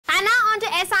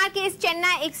Ke's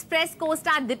Chennai Express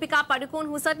co-star Deepika Padukone,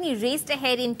 who certainly raced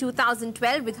ahead in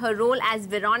 2012 with her role as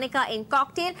Veronica in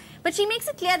Cocktail. But she makes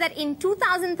it clear that in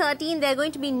 2013, there are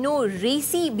going to be no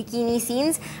racy bikini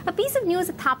scenes. A piece of news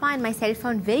that Thapa and myself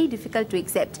found very difficult to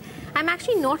accept. I'm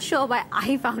actually not sure why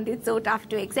I found it so tough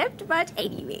to accept, but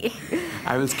anyway.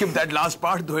 I will skip that last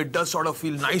part, though it does sort of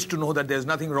feel nice to know that there's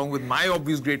nothing wrong with my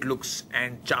obvious great looks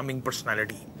and charming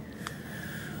personality.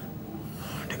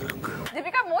 Take a look.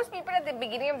 Deepika, most people at the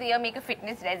beginning of the year make a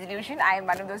fitness resolution. I am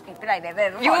one of those people. I never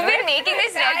ever You've been making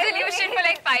this resolution for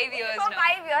like 5 years now. For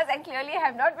 5 years, and clearly I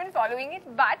have not been following it.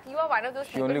 But you are one of those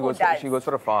people who does. She goes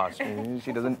for a fast.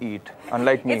 She doesn't eat.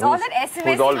 Unlike me, it's all that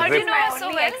SMS. All How do you know her so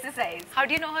well? Exercise. How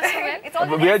do you know her so well? It's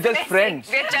all we are just friends.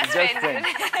 We're just friends.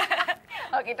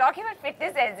 Okay, talking about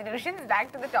fitness resolutions,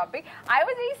 back to the topic. I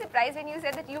was very surprised when you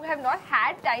said that you have not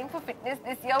had time for fitness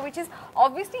this year, which is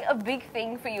obviously a big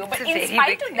thing for you. But in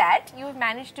spite of that, you've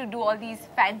managed to do all these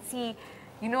fancy,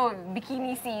 you know,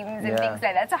 bikini scenes and things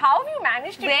like that. So how have you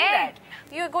managed to do that?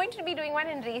 You're going to be doing one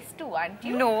in race 2, aren't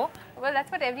you? No. Well,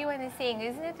 that's what everyone is saying,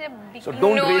 isn't it? A bikini? So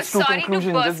don't race to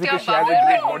conclusions just because she has a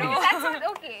great body. No, that's not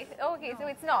okay. Okay, so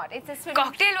it's not. It's a swim.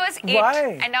 Cocktail was it.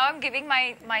 Why? And now I'm giving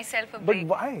myself a break.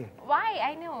 But why? Why?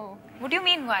 I know. What do you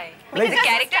mean why? Like, the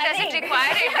character doesn't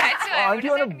require it, that's why. Aren't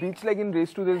you on a beach like in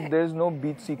race 2? There's no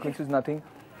beach sequences, nothing.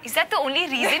 Is that the only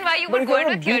reason why you But would if go you're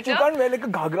on to a a beach, theatre? you can't wear like a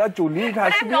ghagra choli. It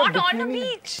has But to I'm be a not bikini. on a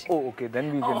beach. Oh, okay. Then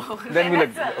we can. Then we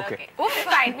like. Okay. Oh,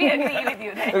 fine. We agree with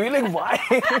you then. We're like, why?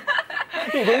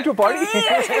 You're going to a party?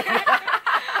 Just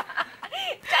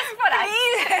for us.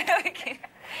 Okay.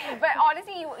 But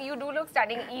honestly, you do look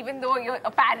stunning, even though you're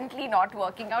apparently not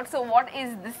working out. So what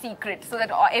is the secret so that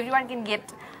everyone can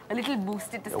get a little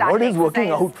boosted to start What is exercise?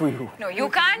 working out for you? No, you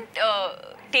can't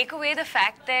take away the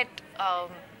fact that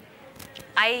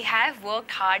I have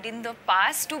worked hard in the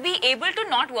past to be able to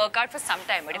not work out for some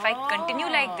time. But if I continue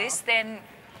like this, then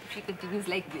She continues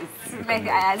like this. I mean,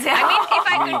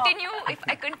 if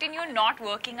I continue not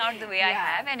working out the way I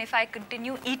have, and if I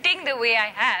continue eating the way I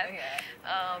have,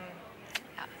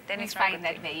 then it's find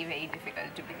that very, very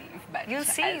difficult to believe. But you'll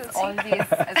see. As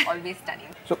always stunning.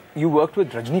 So you worked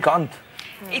with Rajnikant.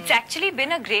 It's actually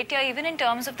been a great year, even in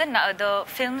terms of the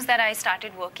films that I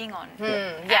started working on.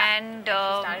 And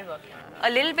a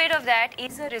little bit of that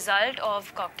is a result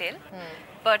of Cocktail.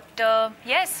 But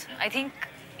yes, I think.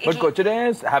 But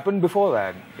Cochranes happened before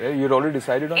that. You'd already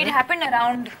decided on it? It happened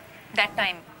around that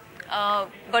time.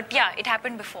 But yeah, it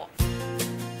happened before.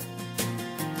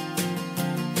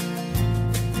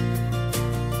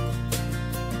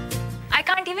 I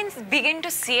can't even begin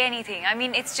to say anything. I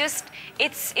mean, it's just,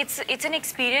 it's an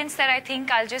experience that I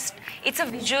think it's a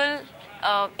visual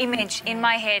image in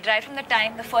my head right from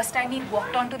the first time he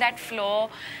walked onto that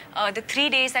floor, the 3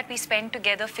 days that we spent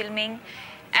together filming.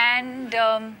 And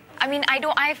I mean,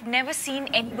 I've never seen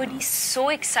anybody so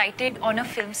excited on a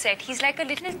film set. He's like a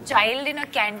little child in a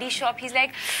candy shop. He's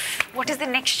like, what is the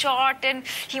next shot? And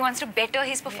he wants to better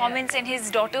his performance. And his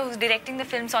daughter, who's directing the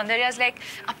film, Saundarya, is like,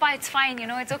 Appa, it's fine, you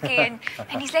know, it's okay.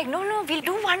 And he's like, no, we'll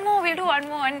do one more.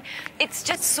 And it's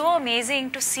just so amazing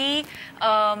to see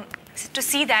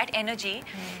that energy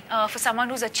for someone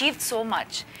who's achieved so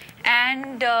much.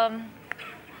 And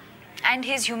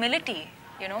his humility.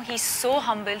 You know, he's so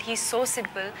humble, he's so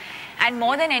simple, and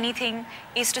more than anything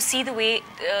is to see the way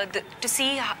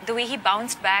he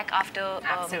bounced back after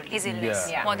his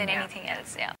illness, more than anything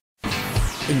else. Yeah.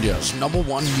 India's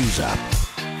 #1 news app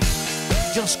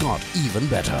just got even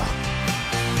better.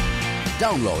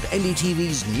 Download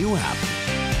NDTV's new app,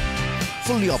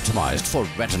 fully optimized for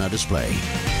Retina display,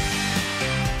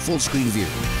 full screen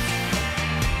view,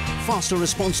 faster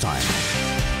response time,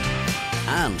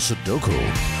 and Sudoku.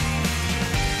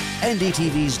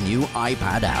 NDTV's new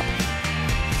iPad app.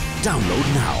 Download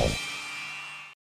now.